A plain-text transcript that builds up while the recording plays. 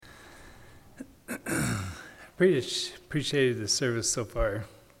appreciated the service so far.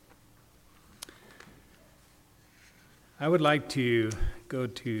 I would like to go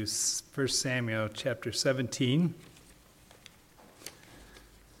to 1 Samuel chapter 17.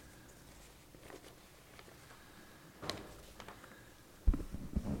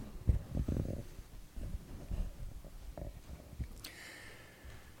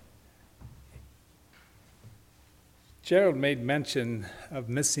 Gerald made mention of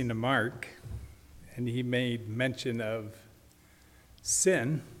missing the mark, and he made mention of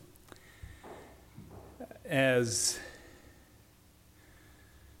sin as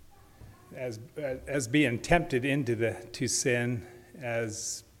being tempted to sin,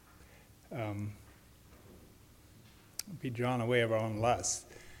 as be drawn away of our own lust.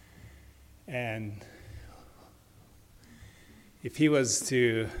 And if he was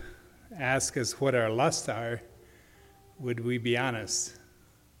to ask us what our lusts are, would we be honest?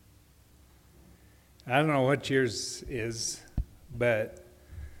 I don't know what yours is, but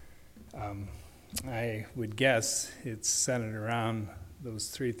I would guess it's centered around those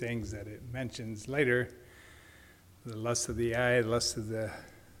three things that it mentions later: the lust of the eye, the lust of the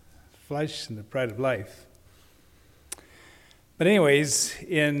flesh, and the pride of life. But anyways,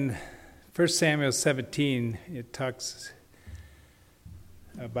 in 1 Samuel 17, it talks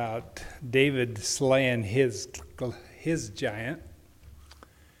about David slaying his giant.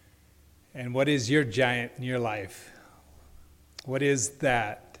 And what is your giant in your life? What is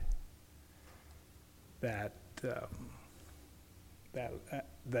that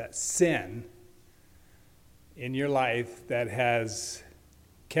sin in your life that has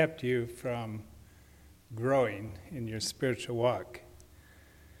kept you from growing in your spiritual walk?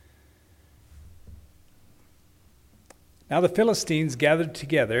 Now the Philistines gathered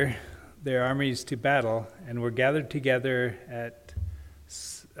together their armies to battle, and were gathered together at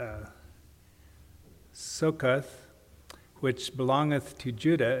Succoth, which belongeth to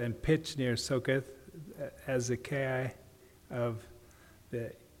Judah, and pitched near Succoth, as the Kai of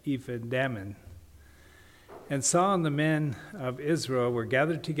the Ephraim. And Saul and the men of Israel were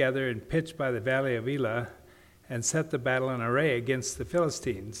gathered together and pitched by the valley of Elah, and set the battle in array against the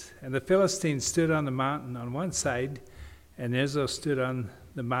Philistines. And the Philistines stood on the mountain on one side, and Israel stood on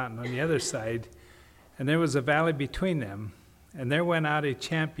the mountain on the other side, and there was a valley between them. And there went out a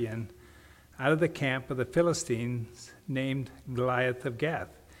champion out of the camp of the Philistines, named Goliath of Gath,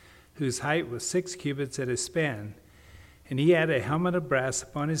 whose height was 6 cubits at a span. And he had a helmet of brass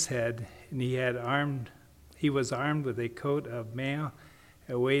upon his head, and he was armed with a coat of mail.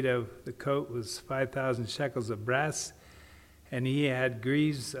 The weight of the coat was 5,000 shekels of brass, and he had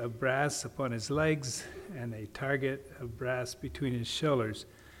greaves of brass upon his legs, and a target of brass between his shoulders.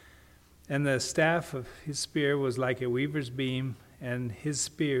 And the staff of his spear was like a weaver's beam, and his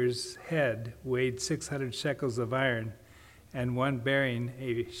spear's head weighed 600 shekels of iron, and one bearing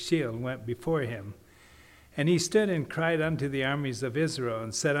a shield went before him. And he stood and cried unto the armies of Israel,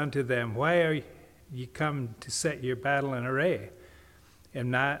 and said unto them, Why are ye come to set your battle in array? Am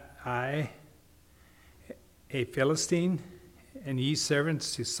not I a Philistine, and ye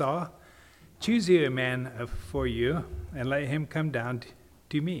servants to Saul? Choose you a man for you, and let him come down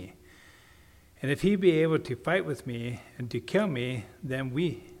to me. And if he be able to fight with me and to kill me, then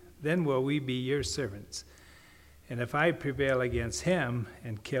will we be your servants. And if I prevail against him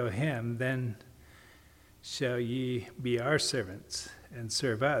and kill him, then shall ye be our servants and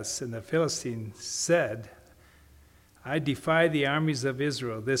serve us. And the Philistines said, I defy the armies of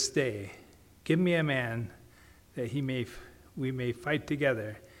Israel this day. Give me a man that we may fight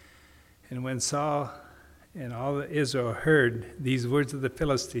together. And when Saul and all Israel heard these words of the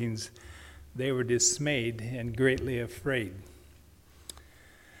Philistines, they were dismayed and greatly afraid.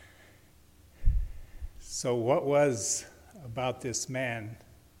 So what was about this man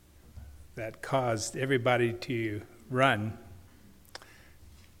that caused everybody to run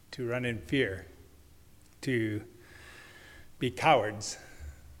in fear, to be cowards?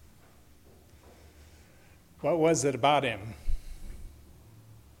 What was it about him?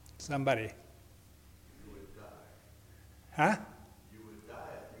 Somebody. You would die. Huh? You would die.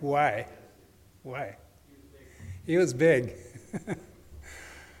 Why? Why? He was big.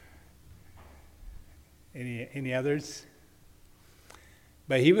 Any others?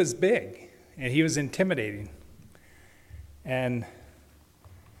 But he was big, and he was intimidating. And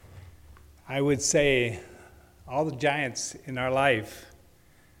I would say all the giants in our life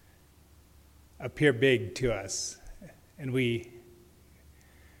appear big to us, and we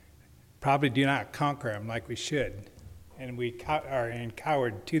probably do not conquer them like we should, and we are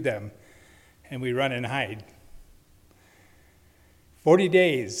coward to them, and we run and hide. 40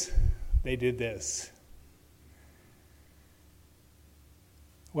 days they did this.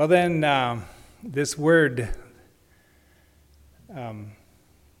 Well, then, this word,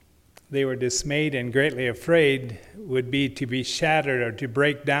 they were dismayed and greatly afraid, would be to be shattered or to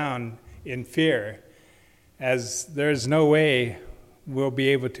break down in fear, as there's no way we'll be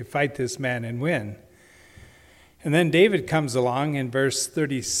able to fight this man and win. And then David comes along in verse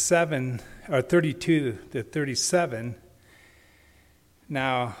 37, or 32 to 37.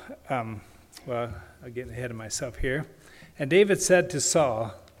 Now, well, I'm getting ahead of myself here. And David said to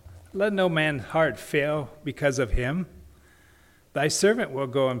Saul, "Let no man's heart fail because of him. Thy servant will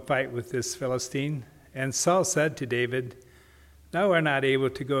go and fight with this Philistine." And Saul said to David, "Thou art not able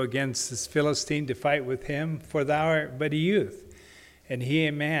to go against this Philistine to fight with him, for thou art but a youth, and he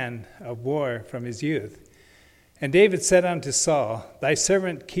a man of war from his youth." And David said unto Saul, "Thy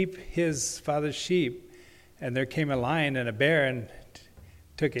servant keep his father's sheep. And there came a lion and a bear, and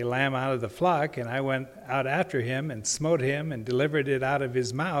took a lamb out of the flock, and I went out after him, and smote him, and delivered it out of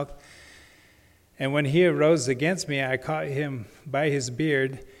his mouth. And when he arose against me, I caught him by his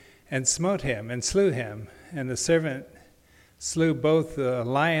beard, and smote him, and slew him. And the servant slew both the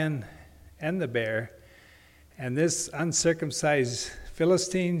lion and the bear. And this uncircumcised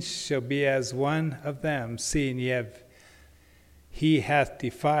Philistine shall be as one of them, seeing he hath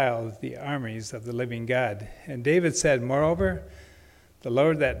defiled the armies of the living God." And David said, "Moreover, the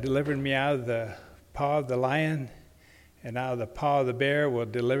Lord that delivered me out of the paw of the lion and out of the paw of the bear will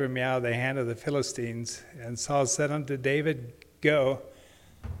deliver me out of the hand of the Philistines." And Saul said unto David, "Go,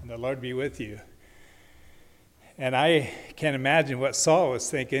 and the Lord be with you." And I can imagine what Saul was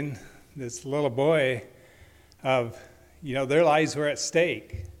thinking, this little boy, of, their lives were at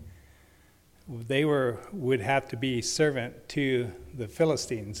stake. They would have to be servant to the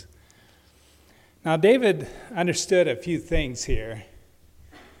Philistines. Now, David understood a few things here.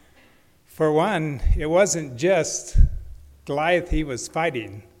 For one, it wasn't just Goliath he was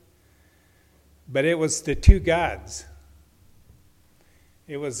fighting, but it was the two gods.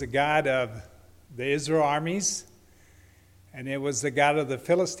 It was the God of the Israel armies, and it was the God of the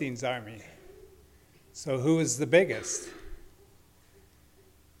Philistines' army. So who is the biggest?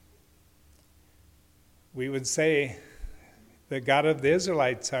 We would say the God of the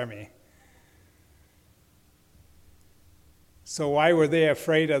Israelites' army. So why were they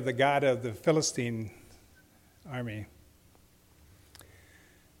afraid of the God of the Philistine army?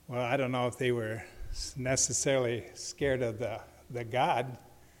 Well, I don't know if they were necessarily scared of the God,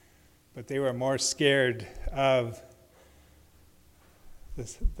 but they were more scared of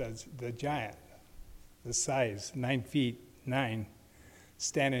the giant, the size, 9 feet 9,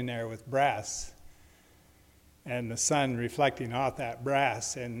 standing there with brass, and the sun reflecting off that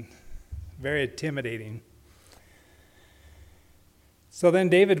brass, and very intimidating. So then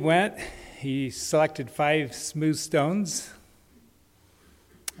David went, he selected 5 smooth stones,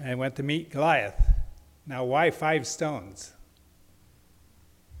 and went to meet Goliath. Now, why 5 stones?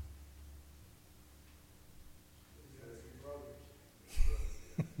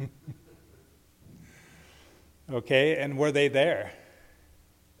 Okay, and were they there?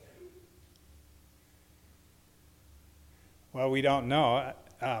 Well, we don't know.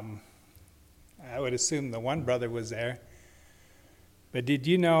 I would assume the one brother was there. But did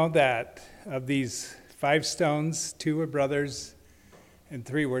you know that of these 5 stones, 2 were brothers and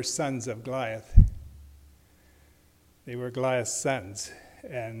 3 were sons of Goliath? They were Goliath's sons.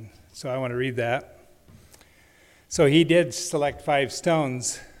 And so I want to read that. So he did select 5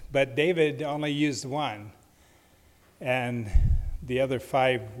 stones, but David only used 1. And the other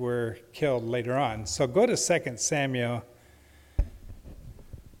 5 were killed later on. So go to 2 Samuel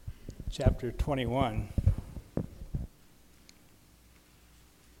chapter 21.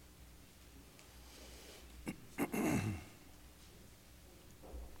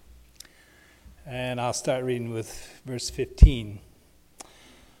 And I'll start reading with verse 15.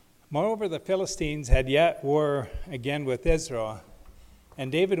 Moreover, the Philistines had yet war again with Israel,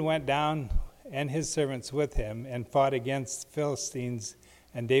 and David went down and his servants with him and fought against the Philistines,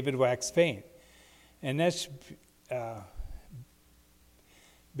 and David waxed faint. And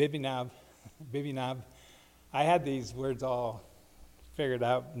Bibinab, I had these words all figured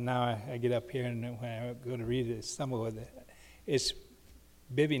out, and now I get up here and when I go to read it, I stumble with it. It's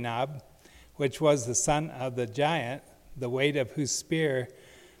Bibinab, which was the son of the giant, the weight of whose spear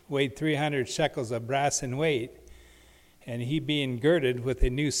weighed 300 shekels of brass in weight. And he, being girded with a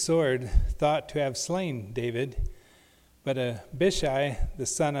new sword, thought to have slain David. But Abishai, the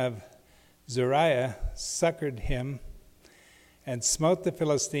son of Zeruiah, succored him and smote the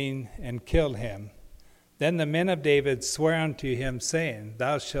Philistine and killed him. Then the men of David swore unto him, saying,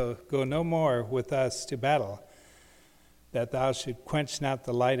 Thou shalt go no more with us to battle. that thou should quench not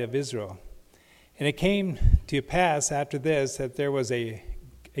the light of Israel. And it came to pass after this that there was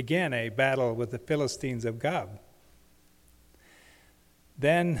again a battle with the Philistines of Gob.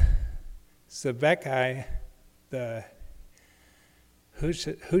 Then Sibbecai the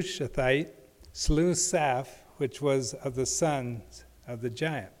Hushathite slew Saph, which was of the sons of the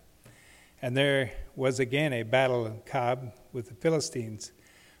giant. And there was again a battle in Gob with the Philistines,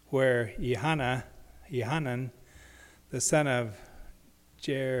 where Johanan, the son of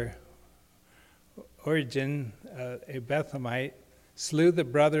Origin, a Bethlehemite, slew the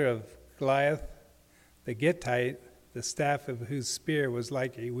brother of Goliath, the Gittite, the staff of whose spear was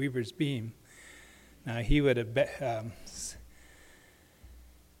like a weaver's beam. Now he would have been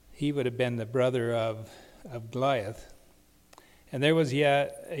the brother of Goliath. And there was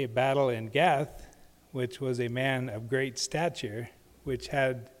yet a battle in Gath, which was a man of great stature, which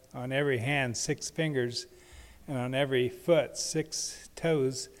had on every hand 6 fingers, and on every foot 6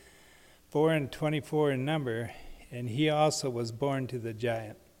 toes, 24 in number, and he also was born to the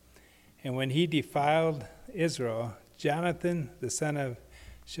giant. And when he defiled Israel, Jonathan, the son of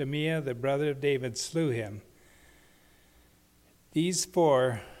Shemiah, the brother of David, slew him. These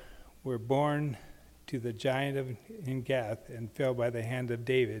 4 were born to the giant in Gath, and fell by the hand of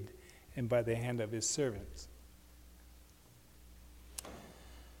David and by the hand of his servants.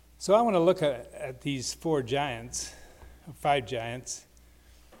 So I want to look at these 4 giants, 5 giants,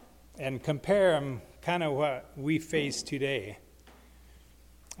 and compare them kind of what we face today.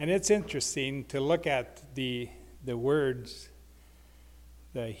 And it's interesting to look at the words,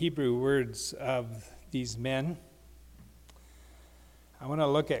 the Hebrew words of these men. I want to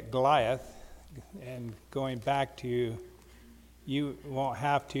look at Goliath, and going back to, you won't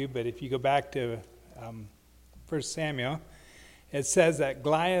have to, but if you go back to 1 Samuel, it says that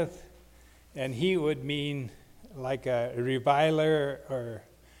Goliath, and he would mean like a reviler, or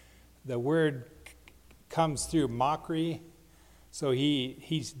the word comes through mockery. So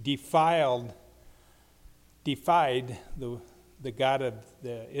he's defied the God of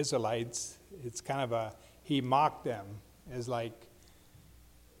the Israelites. It's kind of he mocked them as like,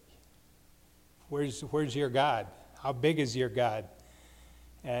 where's your God? How big is your God?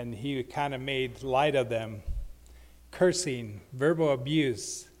 And he kind of made light of them. Cursing, verbal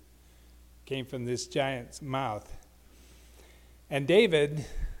abuse came from this giant's mouth. And David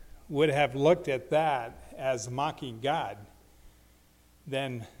would have looked at that as mocking God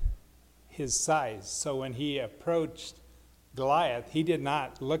than his size. So when he approached Goliath, he did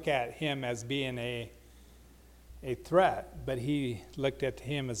not look at him as being a threat, but he looked at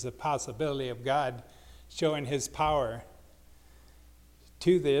him as a possibility of God showing his power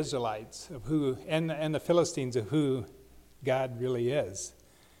to the Israelites of who, and the Philistines, of who God really is.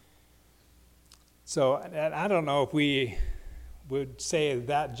 So I don't know if we would say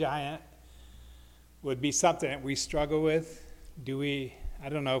that giant would be something that we struggle with. I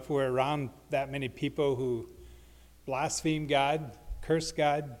don't know if we're around that many people who blaspheme God, curse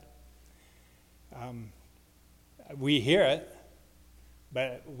God. We hear it,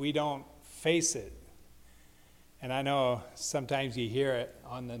 but we don't face it. And I know sometimes you hear it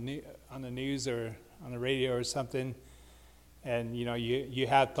on the news or on the radio or something, and you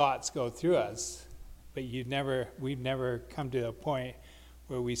have thoughts go through us, but we've never come to a point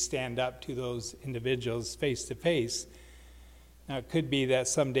where we stand up to those individuals face to face. Now it could be that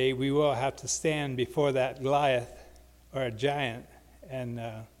someday we will have to stand before that Goliath or a giant and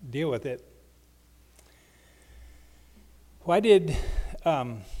deal with it. Why did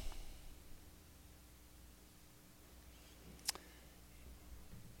the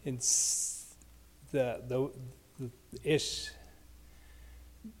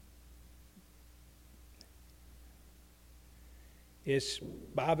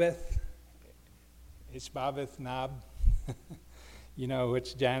Ishbabeth Nob, you know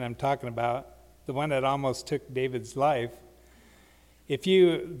which giant I'm talking about, the one that almost took David's life.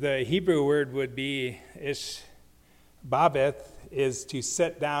 The Hebrew word would be Ishbabeth, is to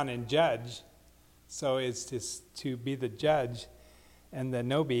sit down and judge. So it's to be the judge, and the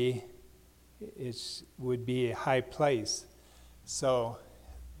Nobi would be a high place. So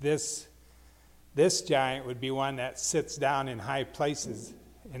this giant would be one that sits down in high places,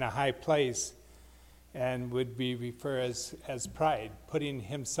 in a high place, and would be referred as pride, putting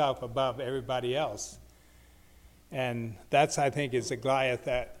himself above everybody else. And that's, I think, is a Goliath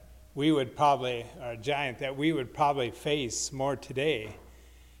that we would probably, or a giant that we would probably face more today,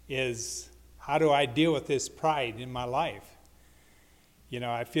 is how do I deal with this pride in my life?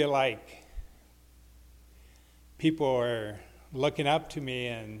 I feel like people are looking up to me,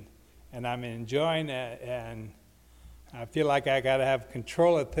 and I'm enjoying it, and I feel like I got to have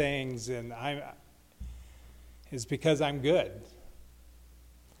control of things, and it's because I'm good.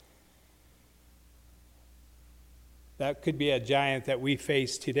 That could be a giant that we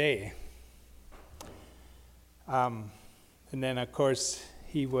face today. And then, of course,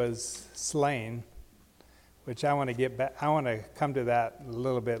 he was slain, which I want to get back. I want to come to that a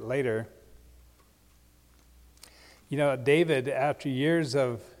little bit later. You know, David, after years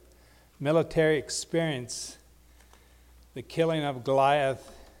of military experience, the killing of Goliath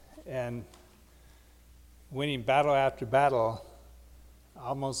and winning battle after battle,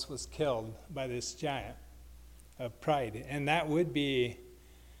 almost was killed by this giant of pride. And that would be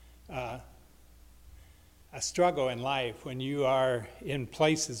a struggle in life when you are in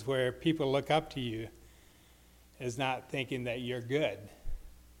places where people look up to you as not thinking that you're good.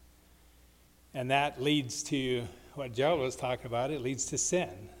 And that leads to what Joel was talking about. It leads to sin.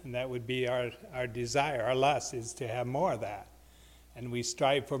 And that would be our desire. Our lust is to have more of that. And we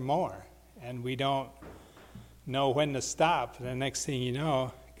strive for more. And we don't know when to stop. And the next thing you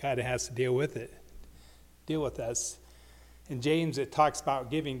know, God has to deal with it. Deal with us. In James, it talks about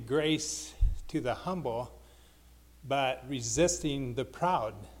giving grace to the humble, but resisting the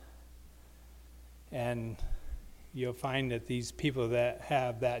proud. And you'll find that these people that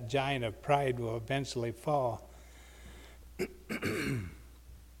have that giant of pride will eventually fall.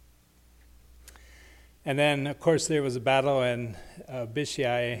 And then, of course, there was a battle, and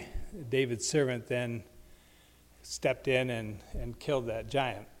Abishai, David's servant, then stepped in and killed that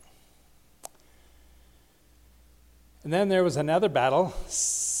giant. And then there was another battle,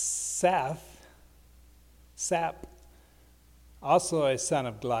 Sap, also a son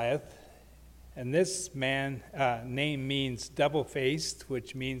of Goliath. And this man name means double-faced,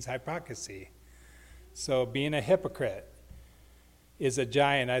 which means hypocrisy. So being a hypocrite is a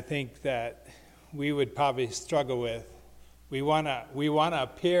giant, I think, that we would probably struggle with. We want to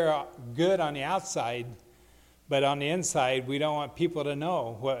appear good on the outside, but on the inside, we don't want people to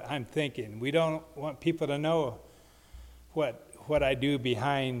know what I'm thinking. We don't want people to know what I do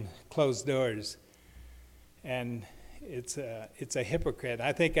behind closed doors. And it's a hypocrite.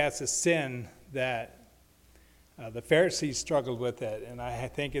 I think that's a sin that the Pharisees struggled with it, and I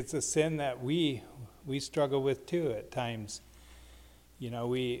think it's a sin that we struggle with too at times. You know,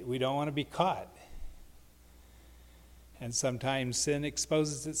 we don't want to be caught. And sometimes sin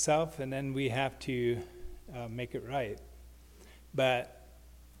exposes itself, and then we have to make it right. But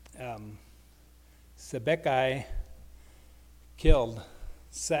Sibbecai killed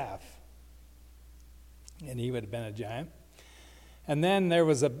Sap, and he would have been a giant. And then there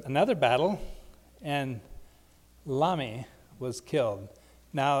was another battle, and Lami was killed.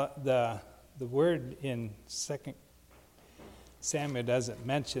 Now, the word in 2 Samuel doesn't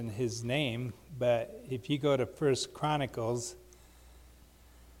mention his name, but if you go to 1 Chronicles,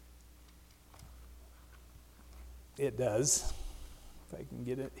 it does. If I can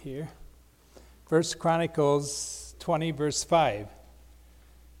get it here. 1 Chronicles 20, verse 5. It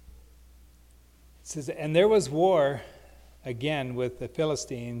says, "And there was war again with the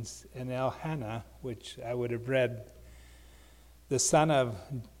Philistines, and Elkanah," which I would have read, "the son of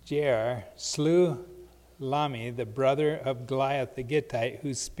Jair, slew Lami, the brother of Goliath the Gittite,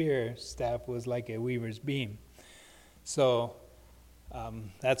 whose spear staff was like a weaver's beam." So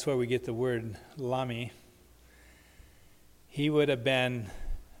that's where we get the word Lami. He would have been,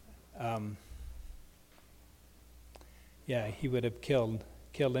 he would have killed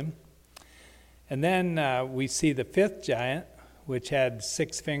him. And then we see the fifth giant, which had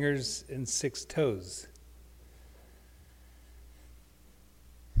 6 fingers and 6 toes.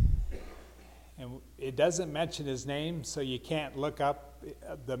 And it doesn't mention his name, so you can't look up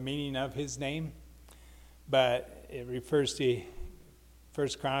the meaning of his name. But it refers to,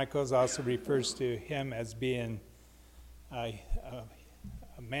 1 Chronicles also refers to him as being a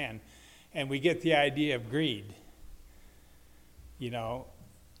man. And we get the idea of greed. You know,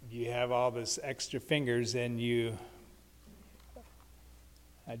 you have all this extra fingers, and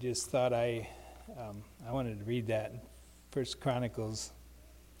I just thought I wanted to read that in 1 Chronicles.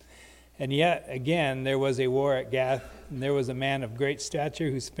 "And yet again there was a war at Gath, and there was a man of great stature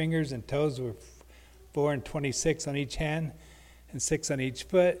whose fingers and toes were 4 and 26 on each hand, and 6 on each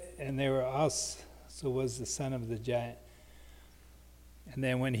foot, and there were also was the son of the giant. And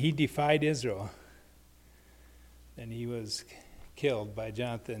then when he defied Israel, then he was killed by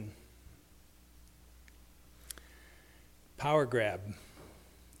Jonathan." Power grab,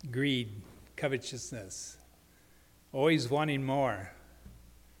 greed, covetousness, always wanting more,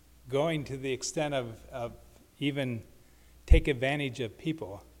 going to the extent of even take advantage of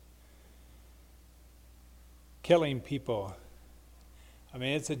people. killing people. I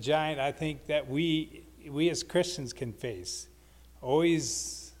mean, it's a giant, I think, that we as Christians can face.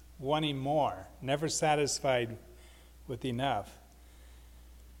 Always wanting more, never satisfied with enough.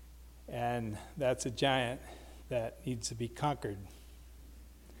 And that's a giant that needs to be conquered.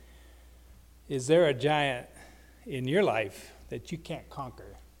 Is there a giant in your life that you can't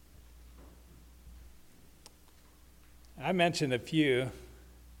conquer? I mentioned a few.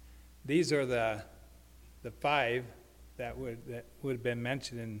 These are the 5 that would have been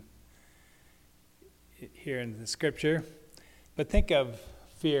mentioned here in the scripture. But think of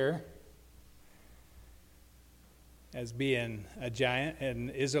fear as being a giant, and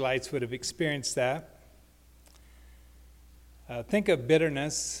Israelites would have experienced that. Think of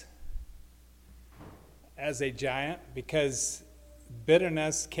bitterness as a giant, because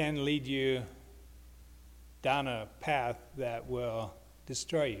bitterness can lead you down a path that will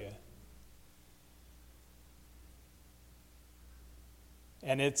destroy you.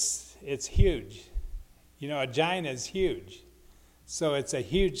 And it's huge. You know, a giant is huge. So it's a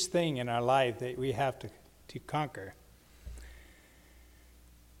huge thing in our life that we have to conquer.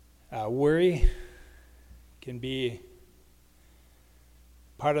 Worry can be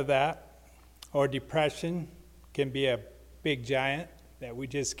part of that. Or depression can be a big giant that we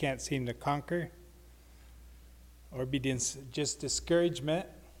just can't seem to conquer. Or be just discouragement.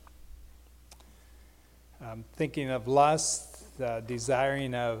 Thinking of lust,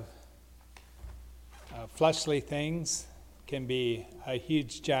 desiring of fleshly things can be a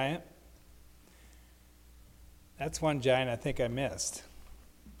huge giant. That's one giant I think I missed.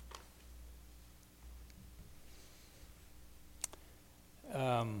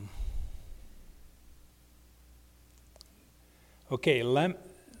 Okay,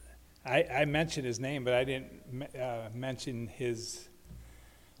 I mentioned his name, but I didn't mention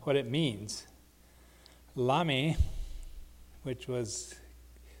what it means. Lami, which was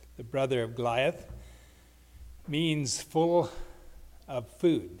the brother of Goliath, means full of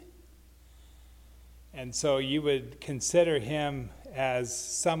food. And so you would consider him as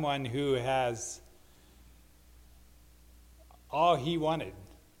someone who has all he wanted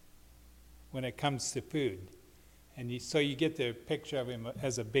when it comes to food. And so you get the picture of him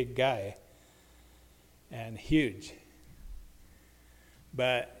as a big guy and huge.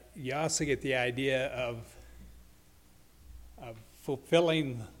 But you also get the idea of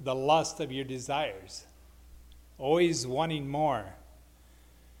fulfilling the lust of your desires. Always wanting more.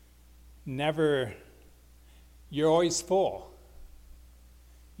 You're always full.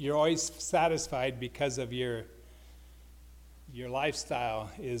 You're always satisfied because of your lifestyle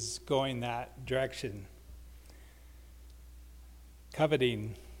is going that direction.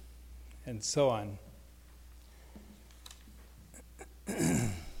 Coveting, and so on.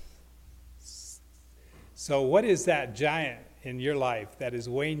 So what is that giant in your life that is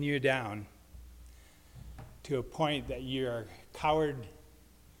weighing you down to a point that you're coward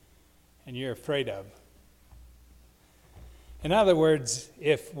and you're afraid of? In other words,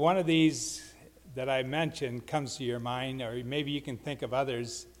 if one of these that I mentioned comes to your mind, or maybe you can think of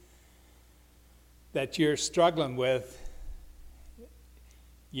others that you're struggling with,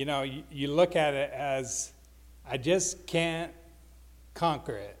 you know, you look at it as, I just can't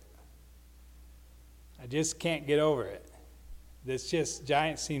conquer it. I just can't get over it. This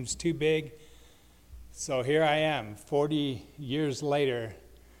giant seems too big. So here I am, 40 years later,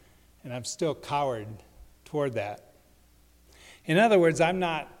 and I'm still coward toward that. In other words, I'm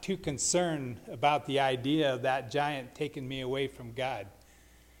not too concerned about the idea of that giant taking me away from God.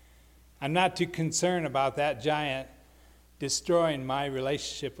 I'm not too concerned about that giant destroying my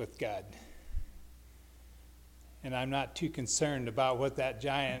relationship with God. And I'm not too concerned about what that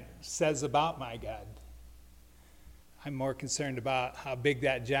giant says about my God. I'm more concerned about how big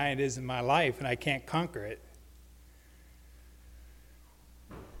that giant is in my life, and I can't conquer it.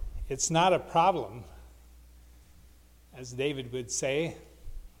 It's not a problem, as David would say.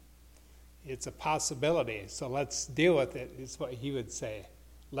 It's a possibility, so let's deal with it, is what he would say.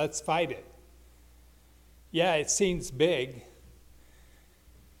 Let's fight it. Yeah, it seems big,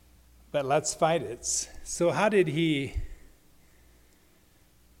 but let's fight it. So how do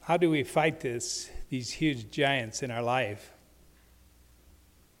we fight these huge giants in our life?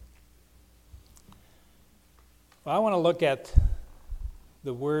 Well, I want to look at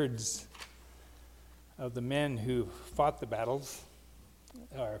the words of the men who fought the battles,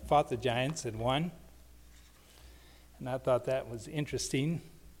 or fought the giants and won. And I thought that was interesting.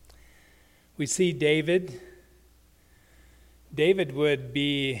 We see David. David would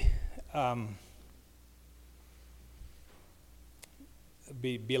be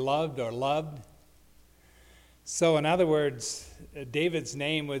beloved or loved So in other words, David's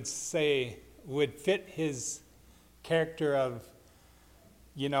name would fit his character of,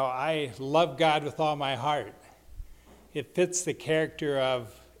 I love God with all my heart. It fits the character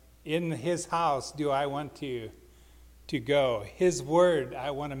of, in his house do I want to go. His word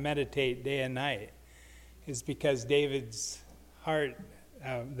I want to meditate day and night. Is because David's heart,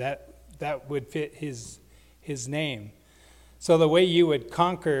 that would fit his name. So the way you would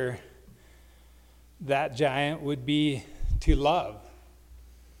conquer that giant would be to love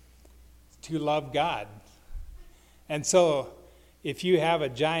God. And so if you have a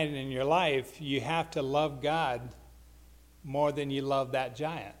giant in your life, you have to love God more than you love that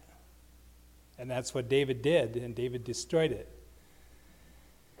giant. And that's what David did, and David destroyed it.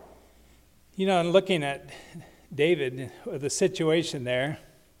 And looking at David, the situation there,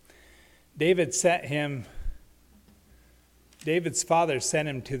 David's father sent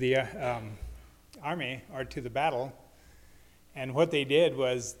him to the army, or to the battle, and what they did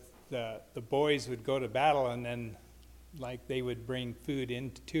was the boys would go to battle, and then they would bring food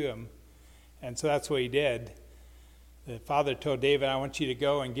into him, and so that's what he did. The father told David, I want you to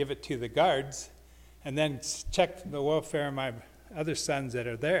go and give it to the guards, and then check the welfare of my other sons that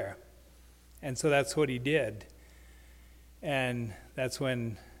are there. And so that's what he did. And that's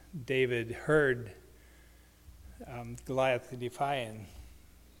when David heard Goliath defying.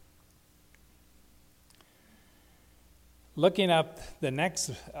 Looking up the next,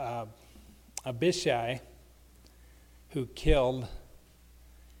 Abishai, who killed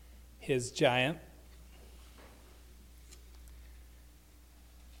his giant.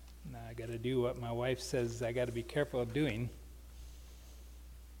 Now I got to do what my wife says I got to be careful of doing.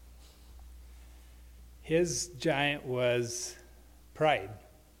 His giant was pride.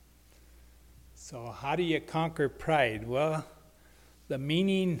 So how do you conquer pride? Well, the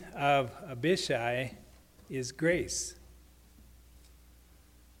meaning of Abishai is grace.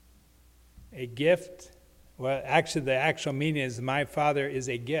 A gift. Well, actually, the actual meaning is my father is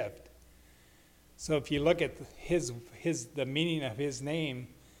a gift. So if you look at the meaning of his name,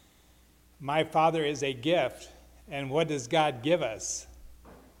 my father is a gift. And what does God give us?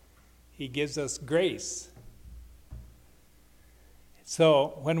 He gives us grace.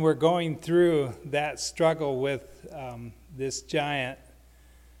 So when we're going through that struggle with this giant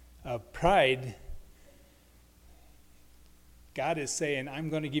of pride, God is saying, I'm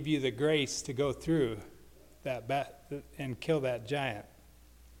going to give you the grace to go through that and kill that giant.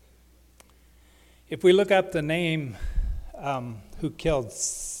 If we look up the name who killed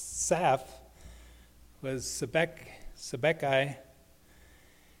Saph, was Sibbecai.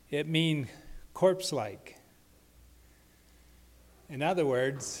 It means corpse-like. In other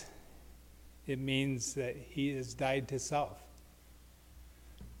words, it means that he has died to self.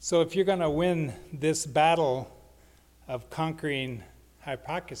 So if you're going to win this battle of conquering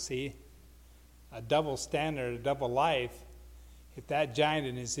hypocrisy, a double standard, a double life, if that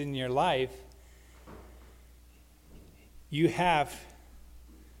giant is in your life, you have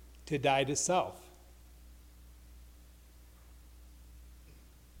to die to self.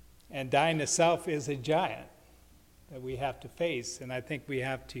 And dying to self is a giant that we have to face, and I think we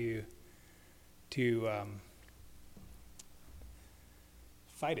have to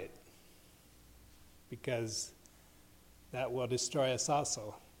fight it, because that will destroy us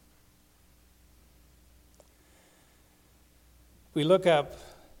also. We look up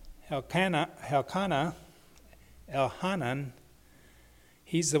Elhanan,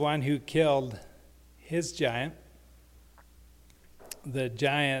 he's the one who killed his giant, the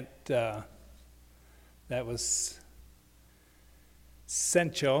giant that was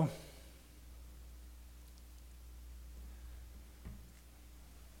Sencho. I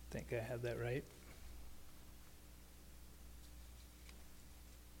think I have that right.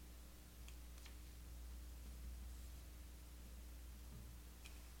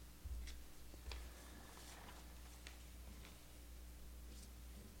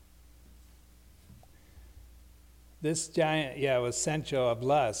 This giant, was Sencho of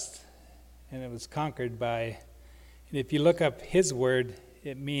lust, and it was conquered by, and if you look up his word,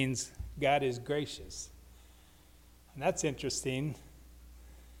 it means God is gracious. And that's interesting.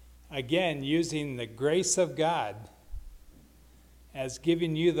 Again, using the grace of God as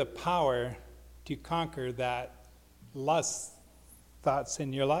giving you the power to conquer that lust thoughts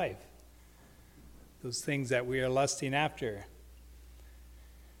in your life. Those things that we are lusting after.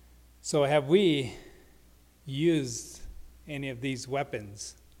 So have we used any of these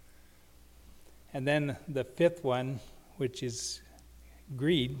weapons? And then the fifth one, which is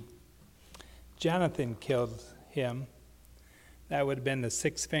greed, Jonathan killed him. That would have been the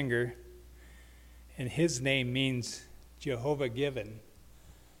sixth finger. And his name means Jehovah given.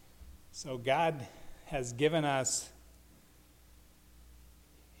 So God has given us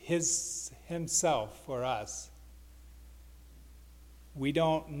himself for us. We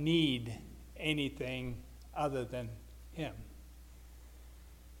don't need anything other than him.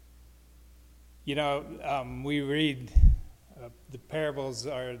 You know, we read the parables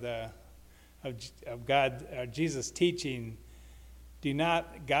of God, Jesus' teaching. Do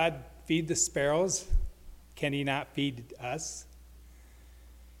not God feed the sparrows? Can he not feed us?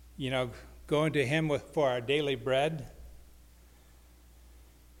 You know, going to him for our daily bread.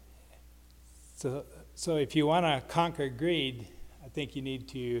 So if you want to conquer greed, I think you need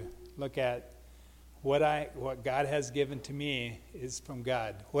to look at what God has given to me is from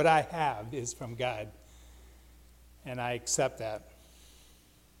God. What I have is from God. And I accept that.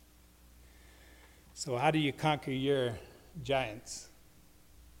 So how do you conquer your giants?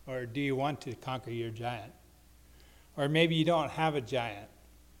 Or do you want to conquer your giant? Or maybe you don't have a giant.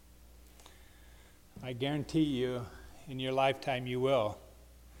 I guarantee you, in your lifetime you will.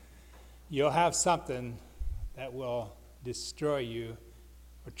 You'll have something that will destroy you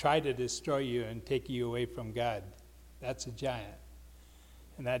or try to destroy you and take you away from God. That's a giant.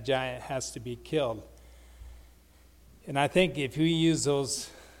 And that giant has to be killed. And I think if we use those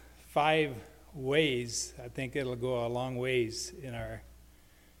 5 ways, I think it'll go a long ways in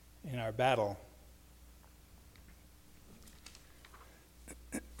our battle.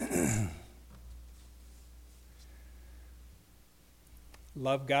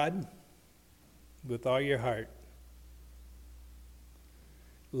 Love God with all your heart.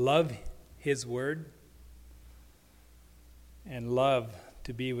 Love his word. And love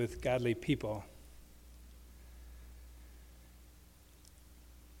to be with godly people.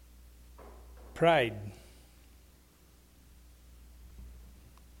 Pride.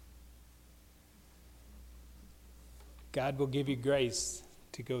 God will give you grace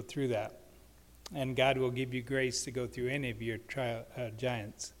to go through that. And God will give you grace to go through any of your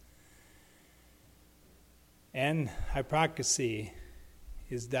giants. And hypocrisy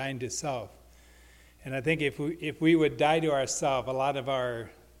is dying to self. And I think if we would die to ourselves, a lot of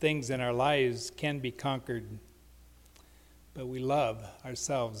our things in our lives can be conquered. But we love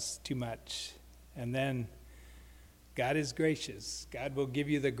ourselves too much. And then God is gracious. God will give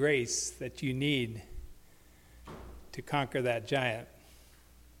you the grace that you need to conquer that giant.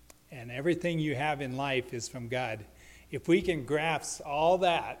 And everything you have in life is from God. If we can grasp all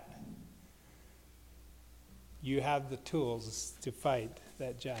that, you have the tools to fight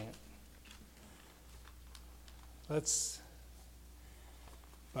that giant. Let's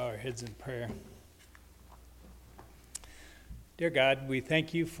bow our heads in prayer. Dear God, we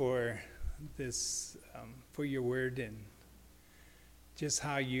thank you for this, for your word and just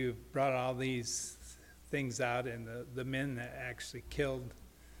how you brought all these things out and the men that actually killed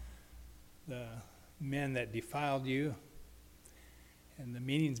the men that defiled you and the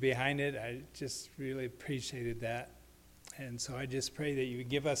meanings behind it. I just really appreciated that. And so I just pray that you would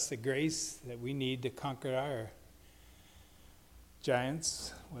give us the grace that we need to conquer our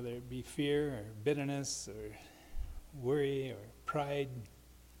giants, whether it be fear or bitterness or worry or pride,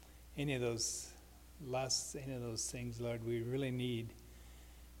 any of those lusts, any of those things, Lord, we really need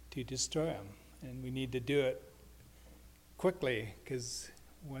to destroy them. And we need to do it quickly, because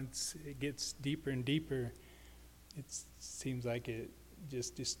once it gets deeper and deeper, it seems like it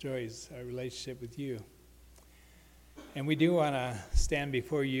just destroys our relationship with you. And we do want to stand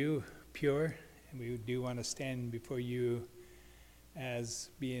before you pure, and we do want to stand before you as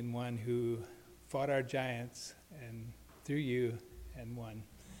being one who fought our giants and through you and won.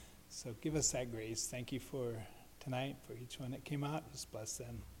 So give us that grace. Thank you for tonight, for each one that came out. Just bless them.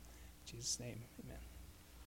 In Jesus' name, amen.